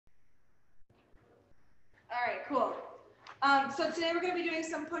So today we're going to be doing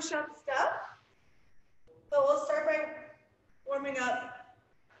some push-up stuff. So we'll start by warming up.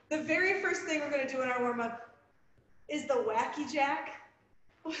 The very first thing we're going to do in our warm-up is the wacky jack.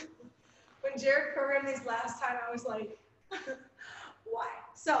 When Jared programmed these last time, I was like, why?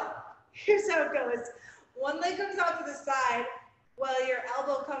 So here's how it goes. One leg comes out to the side while your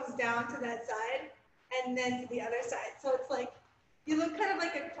elbow comes down to that side and then to the other side. So it's like, you look kind of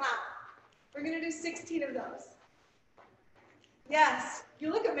like a clown. We're going to do 16 of those. Yes,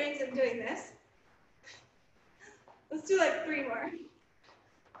 you look amazing doing this. Let's do like 3 more.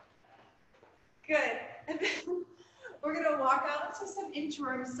 Good. And then we're going to walk out to some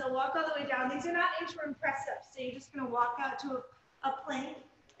inchworms. So walk all the way down. These are not inchworm press-ups. So you're just going to walk out to a plank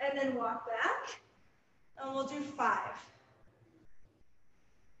and then walk back. And we'll do 5.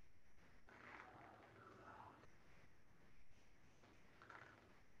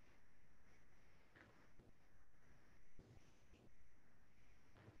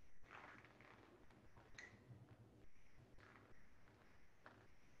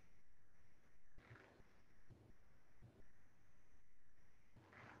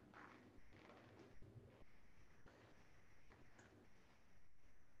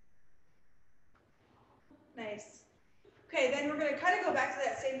 Nice. Okay, then we're going to kind of go back to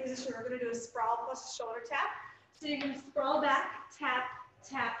that same position. We're going to do a sprawl plus a shoulder tap. So you're going to sprawl back, tap,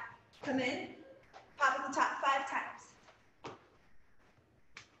 tap, come in, pop at the top 5 times.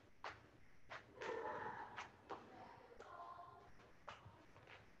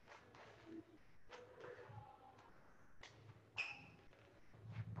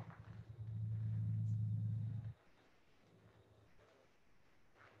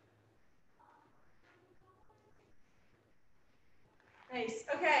 Nice.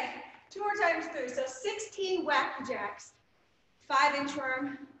 Okay, 2 more times through. So 16 wacky jacks, 5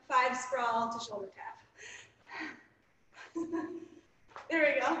 inchworm, 5 sprawl to shoulder tap.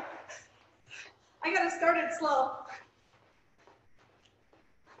 There we go. I got to start it slow.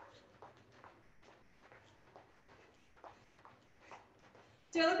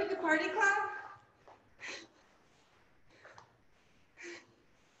 Do I look like a party clown?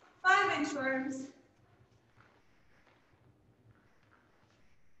 5 inchworms.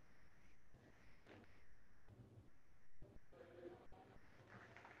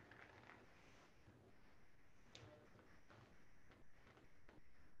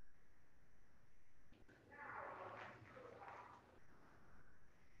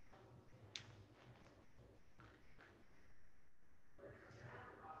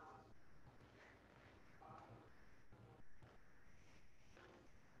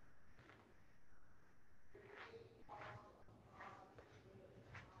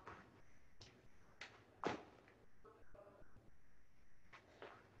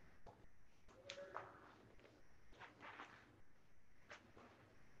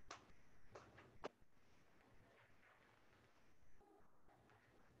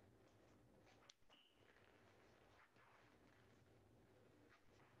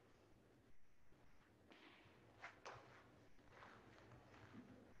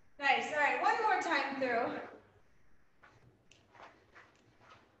 Nice. All right, one more time through.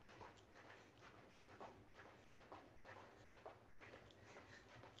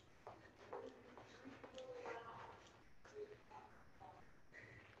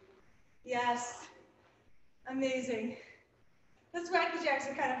 Yes. Amazing. Those wacky jacks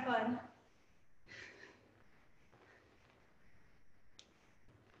are kind of fun.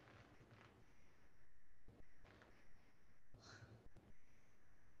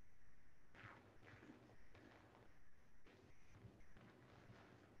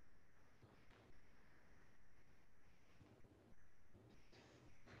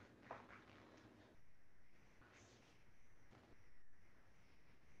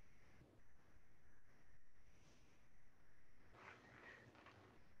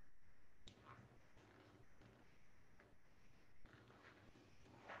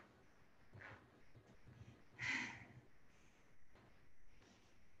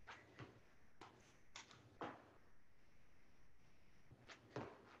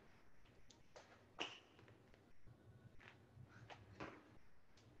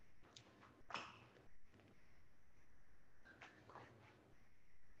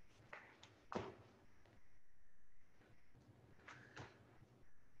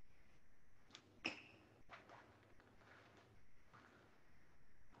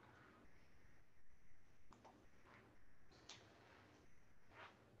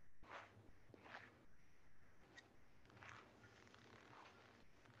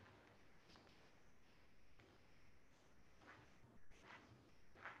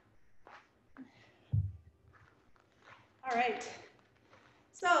 All right.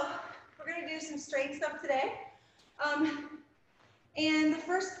 So we're going to do some strength stuff today. And the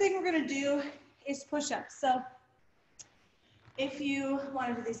first thing we're going to do is push-ups. So if you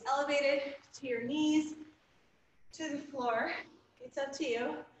want to do these elevated to your knees, to the floor, it's up to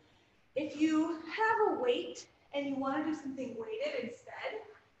you. If you have a weight and you want to do something weighted instead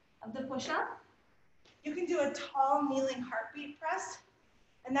of the push-up, you can do a tall kneeling heartbeat press.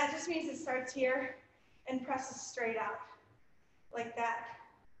 And that just means it starts here and presses straight out, like that.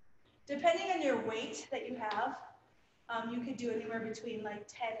 Depending on your weight that you have, you could do anywhere between like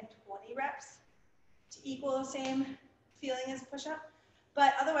 10 and 20 reps to equal the same feeling as push-up.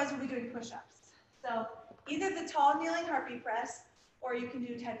 But otherwise, we'll be doing push-ups. So either the tall kneeling heartbeat press, or you can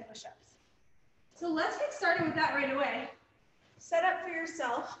do 10 push-ups. So let's get started with that right away. Set up for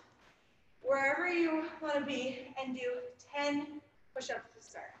yourself wherever you want to be and do 10 push-ups to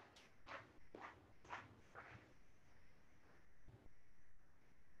start.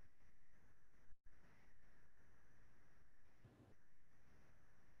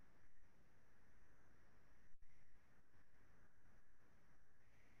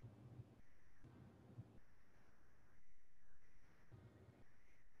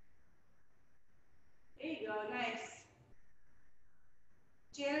 There you go, nice.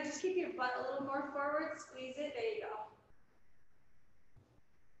 Jana, just keep your butt a little more forward, squeeze it, there you go.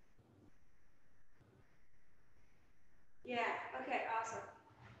 Yeah, okay, awesome.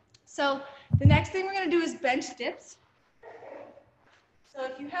 So the next thing we're going to do is bench dips. So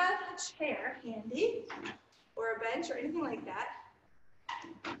if you have a chair handy, or a bench or anything like that,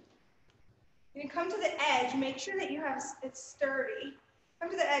 you're going to come to the edge, make sure that you have it's sturdy. Come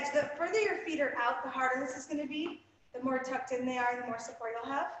to the edge. The further your feet are out, the harder this is going to be. The more tucked in they are, the more support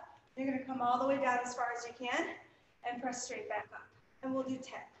you'll have. You're going to come all the way down as far as you can and press straight back up. And we'll do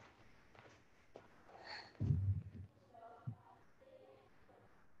 10.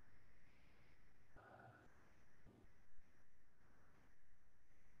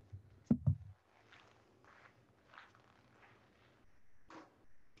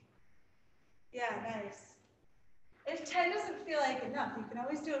 Yeah, nice. If 10 doesn't feel like enough, you can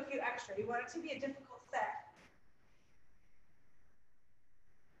always do a few extra. You want it to be a difficult set.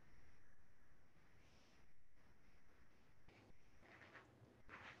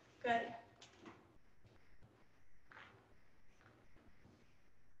 Good.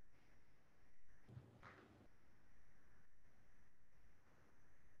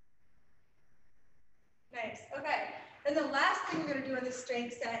 Nice. Okay. And the last thing we're going to do in this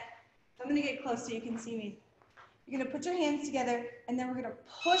strength set, I'm going to get close so you can see me. You're going to put your hands together, and then we're going to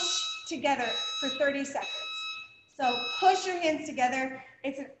push together for 30 seconds. So push your hands together.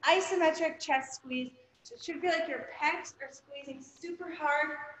 It's an isometric chest squeeze. So it should feel like your pecs are squeezing super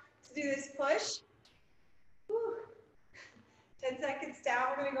hard to do this push. Whew. 10 seconds down.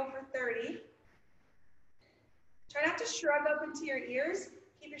 We're going to go for 30. Try not to shrug up into your ears.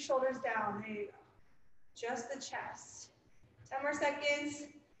 Keep your shoulders down. There you go. Just the chest. 10 more seconds.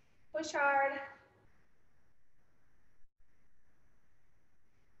 Push hard.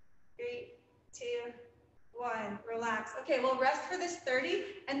 3, 2, 1. Relax. Okay, we'll rest for this 30,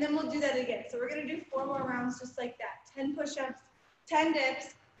 and then we'll do that again. So we're going to do 4 more rounds just like that. 10 push-ups, 10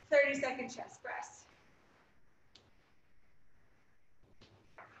 dips, 30-second chest press.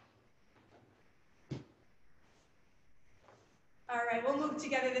 All right, we'll move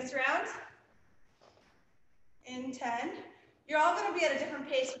together this round. In 10. You're all going to be at a different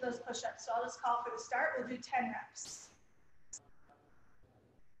pace with those push-ups, so I'll just call for the start. We'll do 10 reps.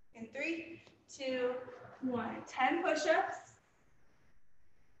 In 3, 2, 1. 10 push-ups.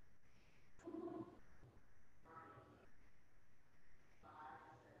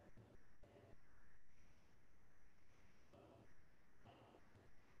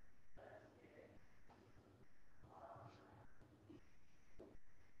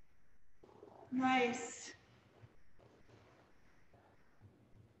 Nice.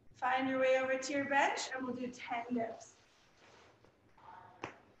 Find your way over to your bench, and we'll do 10 dips.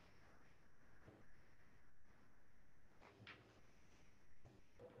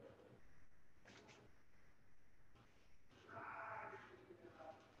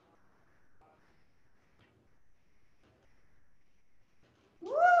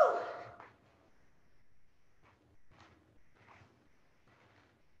 Woo!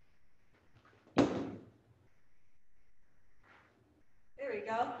 There we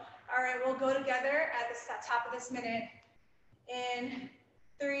go. All right, we'll go together at the top of this minute. In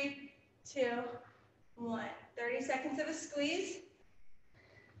 3, 2, 1. 30 seconds of a squeeze.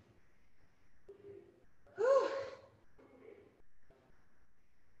 Whew.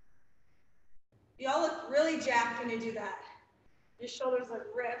 Y'all look really jacked when you do that. Your shoulders look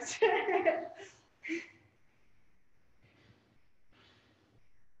ripped.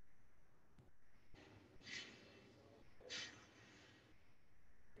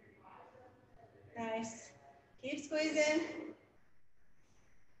 Nice. Keep squeezing.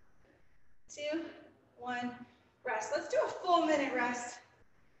 2, 1, rest. Let's do a full minute rest.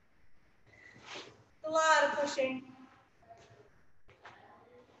 A lot of pushing.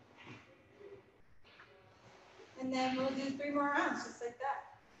 And then we'll do 3 more rounds, just like that.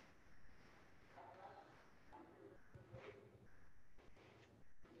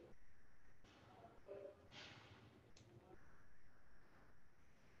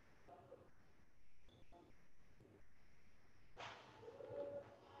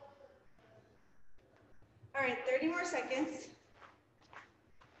 All right, 30 more seconds.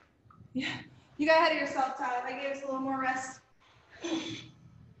 Yeah, you got ahead of yourself, Todd. I gave us a little more rest.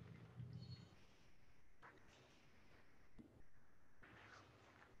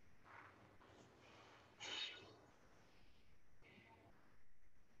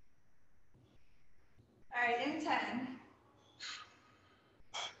 All right, in 10.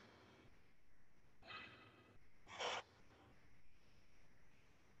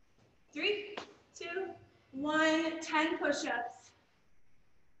 3, 2, 1, 10 push-ups.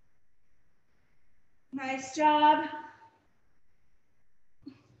 Nice job.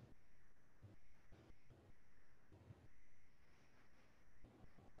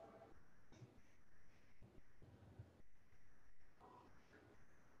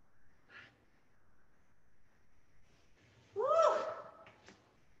 Woo!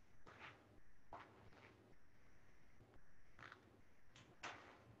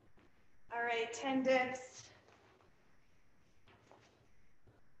 All right, 10 dips.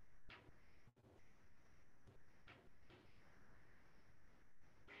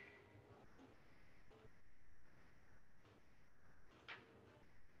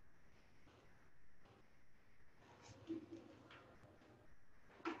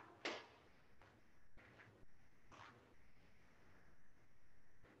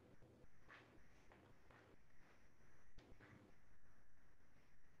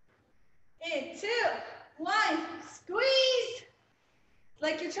 In 2, 1, squeeze.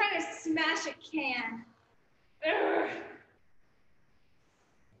 Like you're trying to smash a can. Ugh.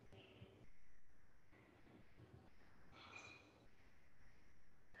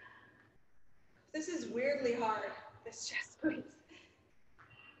 This is weirdly hard, this chest squeeze.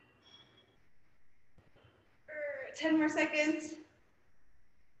 10 more seconds.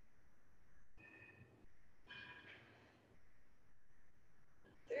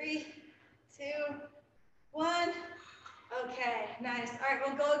 3, 2, 1. Okay, nice. All right,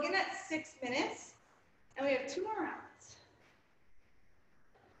 we'll go again at 6 minutes, and we have 2 more rounds.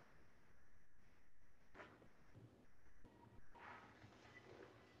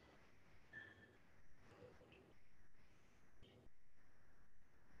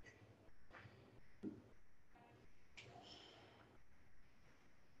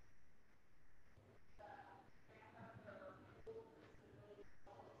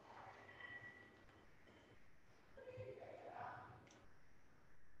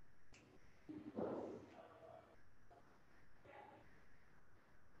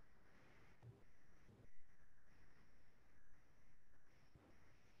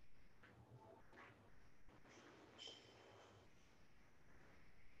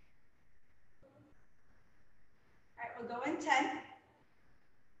 All right, we'll go in 10.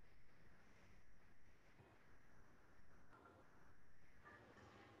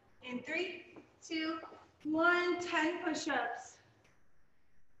 In 3, 2, 1, 10 push-ups.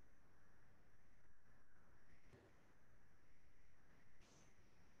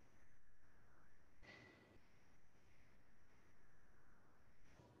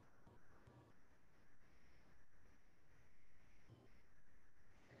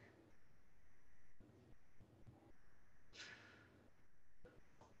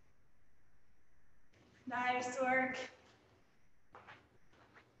 Nice work.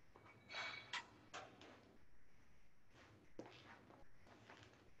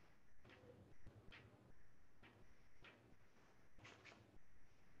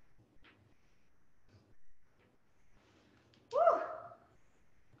 Woo!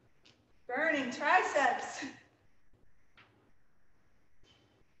 Burning triceps.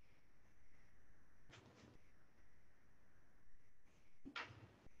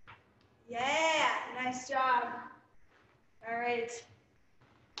 Yeah, nice job. All right.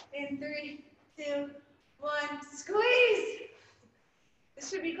 In 3, 2, 1, squeeze. This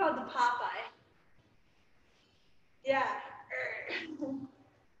should be called the Popeye. Yeah.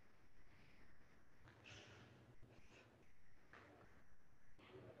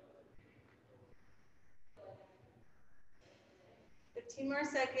 15 more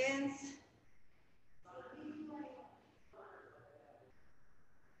seconds.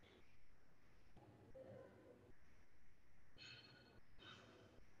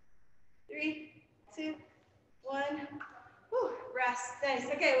 Three, two, one. Whew, rest. Nice.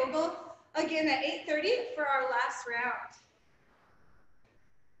 Okay, we'll go again at 8:30 for our last round.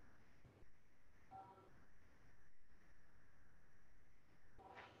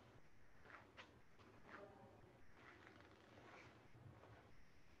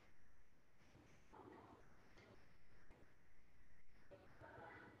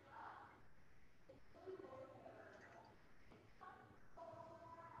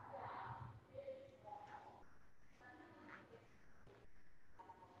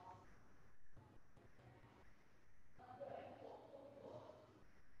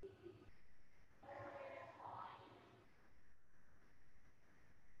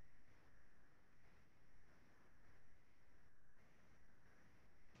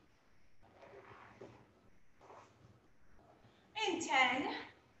 In 10,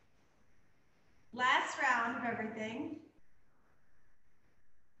 last round of everything.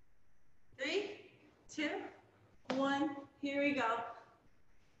 3, 2, 1, here we go.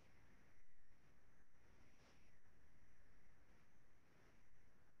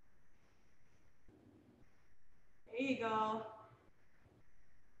 There you go.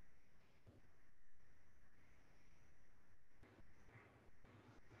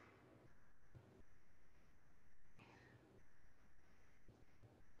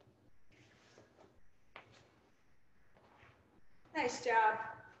 Nice job.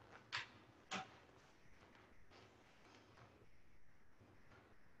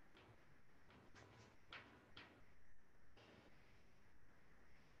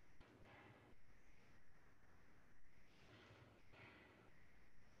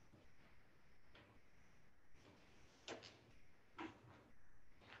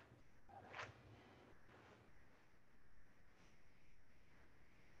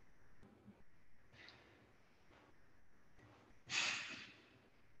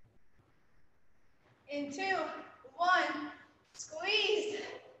 In 2, 1, squeeze.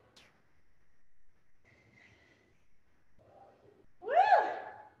 Woo!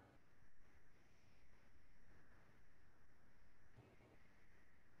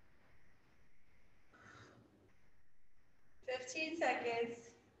 15 seconds.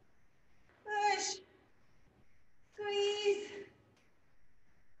 Push. Squeeze.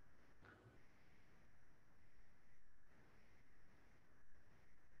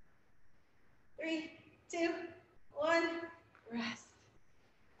 Three, two, one, rest.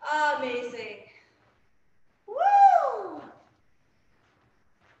 Amazing. Woo! All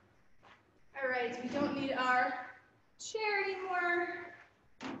right, we don't need our chair anymore.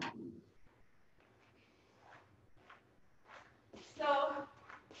 So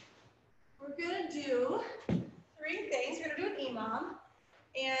we're gonna do 3 things. We're gonna do an EMOM,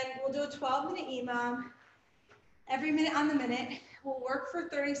 and we'll do a 12-minute EMOM. Every minute on the minute. We'll work for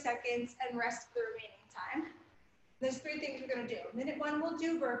 30 seconds and rest the remaining time. There's 3 things we're gonna do. Minute 1, we'll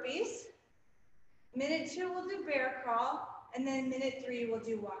do burpees. Minute 2, we'll do bear crawl. And then minute 3, we'll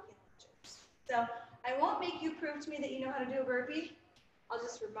do walking lunges. So I won't make you prove to me that you know how to do a burpee. I'll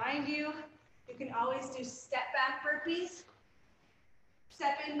just remind you, you can always do step back burpees,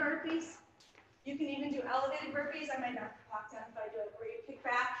 step in burpees. You can even do elevated burpees. I might knock the clock down if I do it, where you kick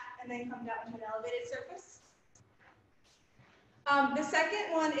back and then come down to an elevated surface. The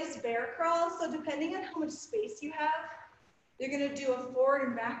second one is bear crawl. So depending on how much space you have, you're gonna do a forward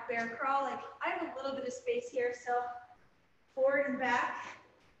and back bear crawl. Like I have a little bit of space here, so forward and back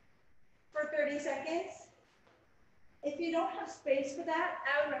for 30 seconds. If you don't have space for that,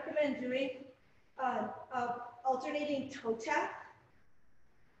 I would recommend doing alternating toe tap.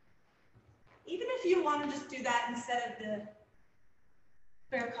 Even if you want to just do that instead of the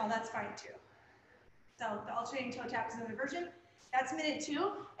bear crawl, that's fine too. So the alternating toe tap is another version. That's minute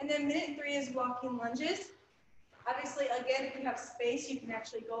 2. And then minute 3 is walking lunges. Obviously, again, if you have space, you can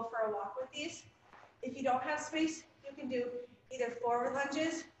actually go for a walk with these. If you don't have space, you can do either forward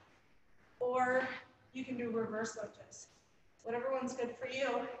lunges or you can do reverse lunges. Whatever one's good for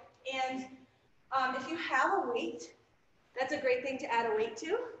you. And if you have a weight, that's a great thing to add a weight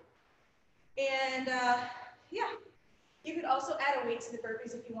to. And yeah, you could also add a weight to the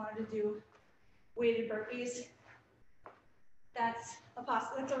burpees if you wanted to do weighted burpees. That's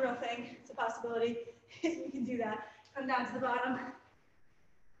a real thing. It's a possibility. You can do that. Come down to the bottom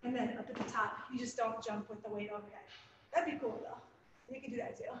and then up at the top. You just don't jump with the weight overhead. That'd be cool though. You can do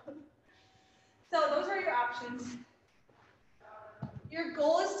that too. So those are your options. Your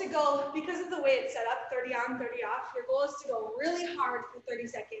goal is to go, because of the way it's set up, 30 on, 30 off, your goal is to go really hard for 30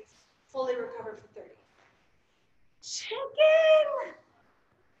 seconds, fully recover for 30. Chicken!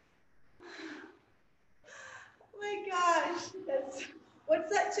 Oh my gosh, what's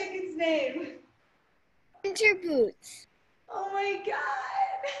that chicken's name? Winter boots. Oh my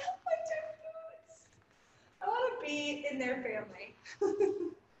God, winter boots. I want to be in their family.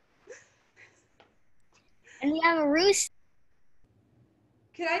 And we have a rooster.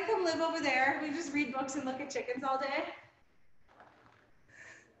 Can I come live over there? We just read books and look at chickens all day?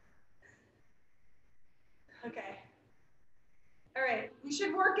 Okay. All right, we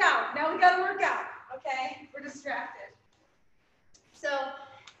should work out. Now we gotta work out, okay? We're distracted. So,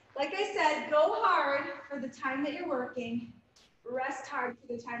 like I said, go hard for the time that you're working. Rest hard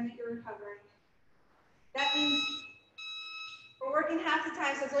for the time that you're recovering. That means we're working half the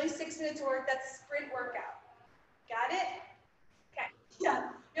time, so it's only 6 minutes of work. That's a sprint workout. Got it? Okay.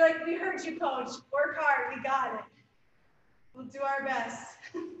 Yeah. You're like, we heard you, coach. Work hard. We got it. We'll do our best.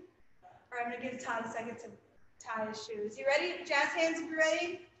 All right, I'm going to give Todd a second to tie his shoes. You ready? Jazz hands if you're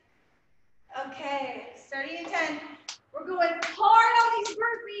ready. Okay. Starting in 10. We're going hard on these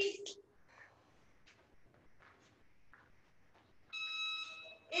burpees.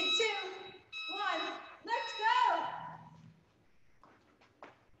 In 2, 1. Let's go.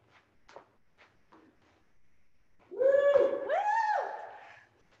 Woo! Woo!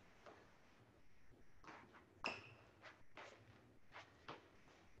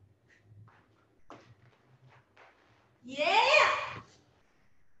 Yeah!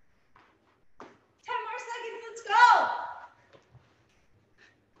 10 more seconds, let's go!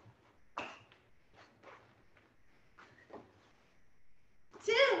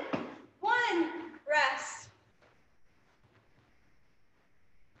 Two, 1, rest.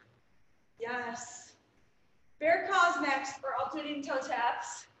 Yes. Bear paws next for alternating toe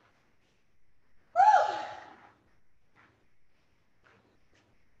taps. Woo!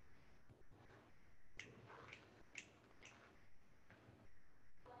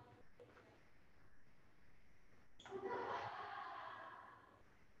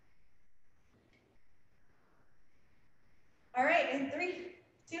 All right, in 3,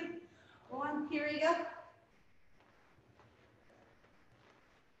 2, 1, here we go.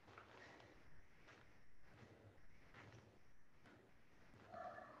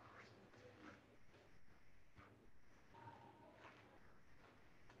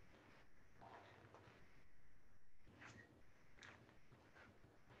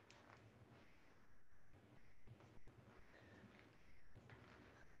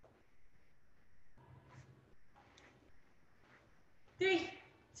 Three,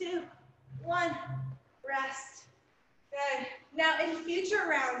 2, 1, rest. Good. Now in future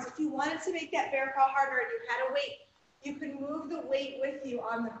rounds, if you wanted to make that bear crawl harder and you had a weight, you could move the weight with you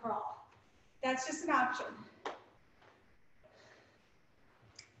on the crawl. That's just an option.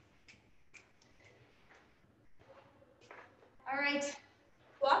 All right,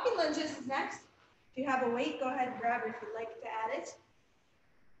 walking lunges is next. If you have a weight, go ahead and grab it if you'd like to add it.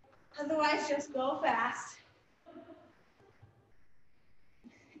 Otherwise, just go fast.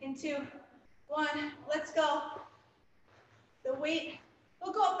 In 2, 1, let's go. The weight,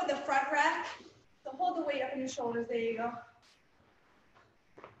 we'll go up in the front rack. So hold the weight up in your shoulders, there you go.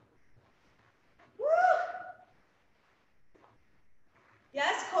 Woo!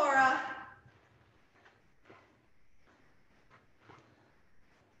 Yes, Cora.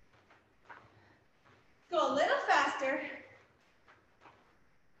 Go a little faster.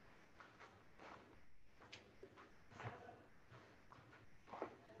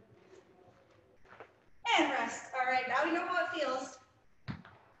 And rest. All right, now we know how it feels.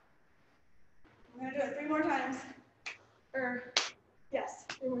 We're gonna do it 3 more times. Yes,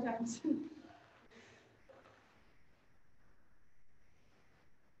 3 more times.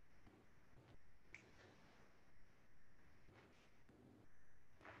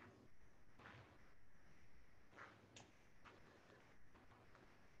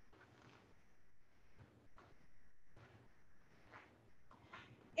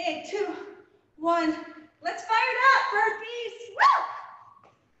 In 2, 1, let's fire it up, burpees. Woo!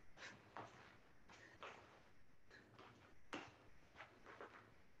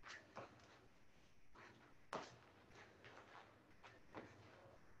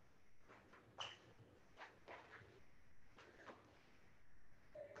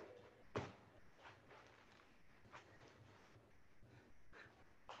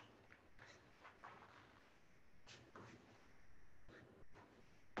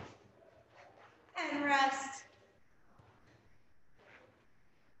 And rest.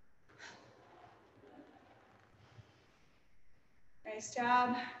 Nice Nice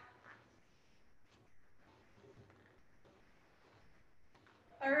job.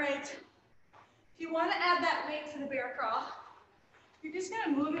 All right. If you want to add that weight to the bear crawl, you're just going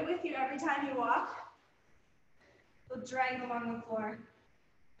to move it with you every time you walk. You'll drag along the floor.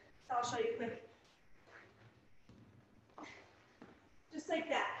 So I'll show you quick. Just like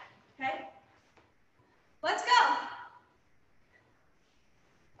that, okay? Let's go.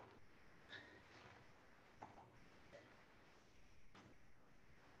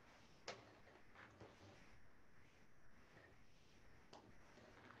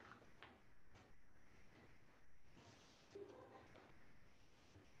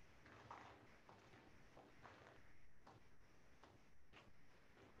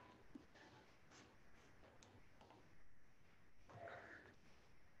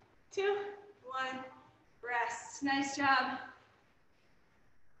 Two, one, rest. Nice job.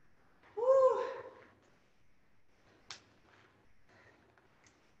 Woo.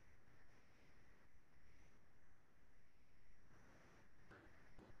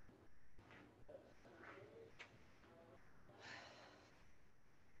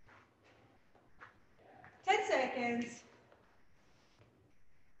 10 seconds.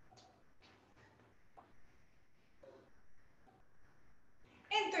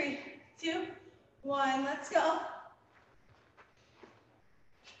 In 3, 2, 1, let's go.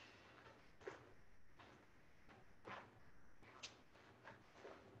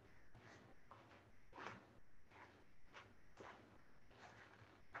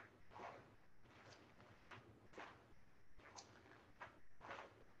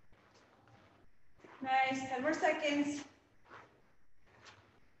 Nice, 10 more seconds.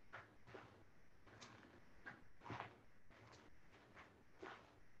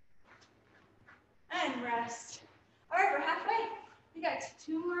 And rest. All right, we're halfway. We got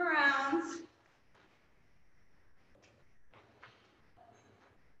 2 more rounds.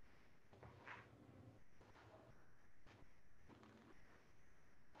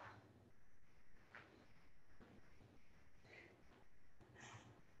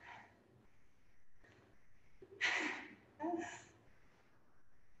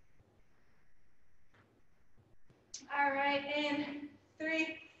 All right, in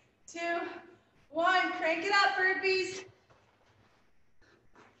 3, 2, 1, crank it up, burpees.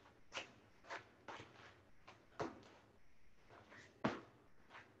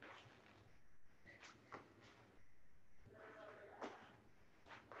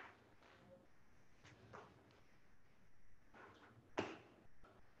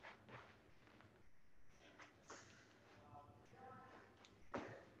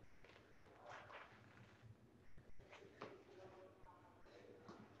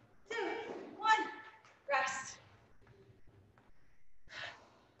 Rest.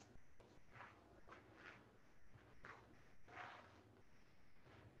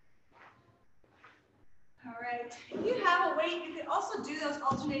 All right, if you have a weight, you can also do those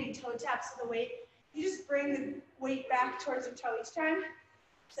alternating toe taps with the weight. You just bring the weight back towards your toe each time.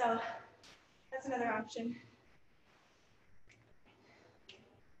 So that's another option.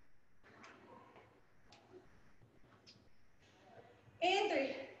 In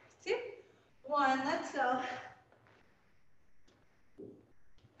 3, 2, 1, let's go.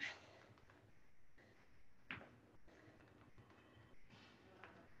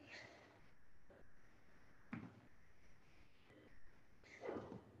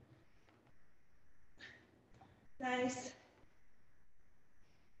 Nice.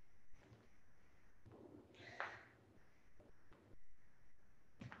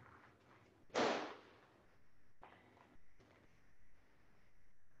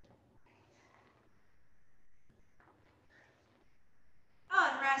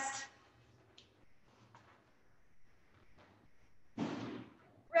 On, rest.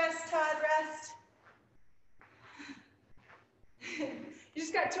 Rest, Todd, rest. You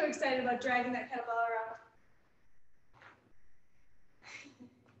just got too excited about dragging that kettlebell around.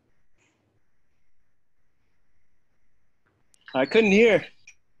 I couldn't hear.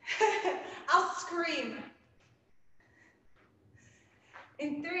 I'll scream.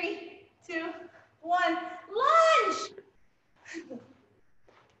 In 3, 2, 1, lunge!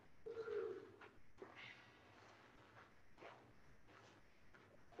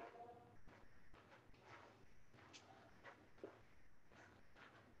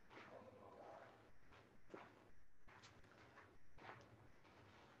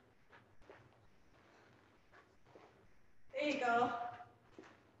 There you go.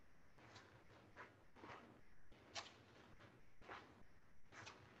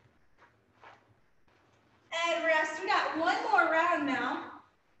 And rest. We got one more round now.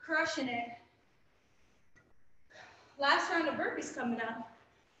 Crushing it. Last round of burpees coming up.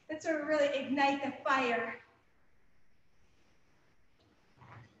 That's where we really ignite the fire.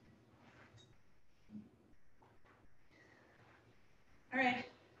 All right,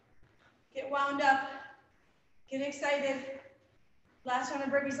 get wound up, get excited. Last round of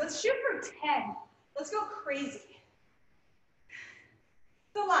burpees. Let's shoot for 10. Let's go crazy.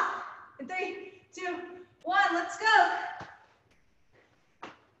 It's a lot. In 3, 2, 1, let's go.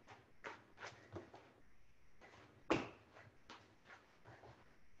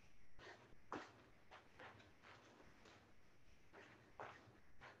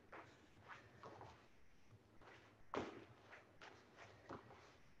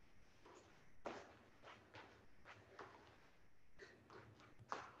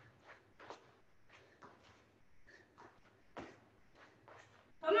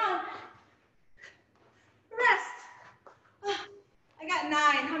 Come on. Rest. I got 9.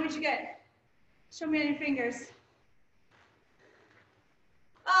 How many did you get? Show me on your fingers.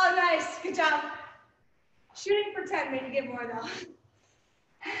 Oh, nice. Good job. Shooting for 10 made you get more though.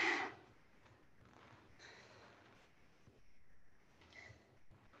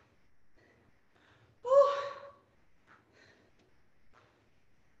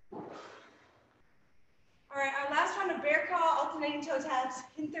 All right, our last round of bear crawl, alternating toe taps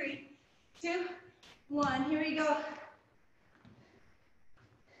in 3, 2, 1. Here we go.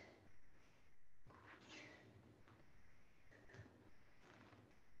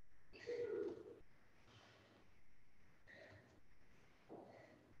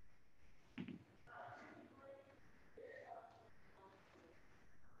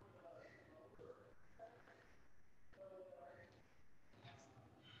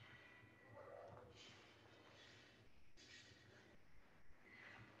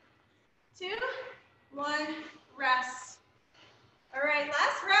 Two, 1, rest. All right,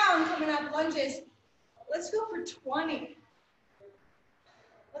 last round coming up, lunges. Let's go for 20.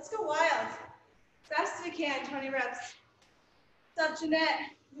 Let's go wild. Fast as we can, 20 reps. What's up,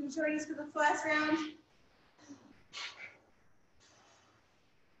 Jeanette? You can join us for the last round.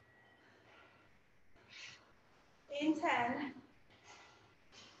 In 10.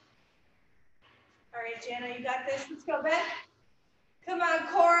 All right, Jana, you got this. Let's go, Ben. Come on,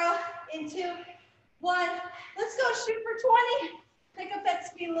 Coral. In 2, 1. Let's go shoot for 20. Pick up that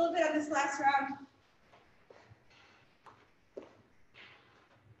speed a little bit on this last round.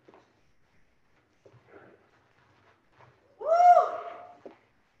 Woo!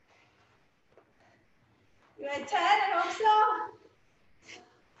 You had 10, I hope so.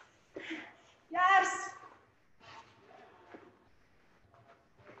 Yes.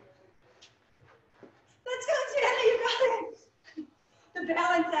 Let's go, Jana, you got it. The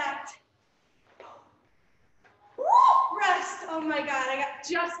balance act. Woo! Rest. Oh my God, I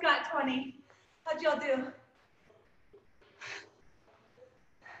just got 20. How'd y'all do?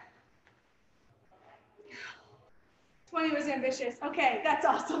 $20 was ambitious. Okay, that's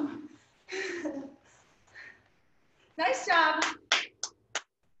awesome. Nice job.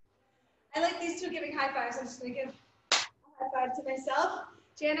 I like these two giving high fives. I'm just gonna give a high five to myself.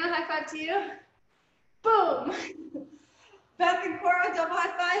 Jana, high five to you. Boom. Beth and Cora, double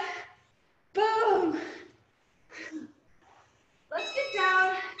high five. Boom. Let's get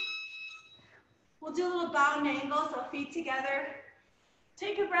down. We'll do a little bound angle, so feet together.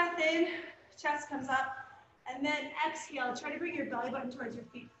 Take a breath in, chest comes up, and then exhale. Try to bring your belly button towards your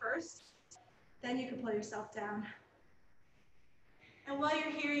feet first. Then you can pull yourself down. And while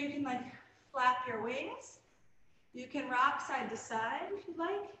you're here, you can like flap your wings. You can rock side to side if you'd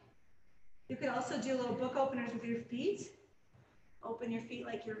like. You can also do little book openers with your feet. Open your feet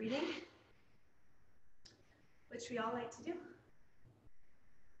like you're reading, which we all like to do.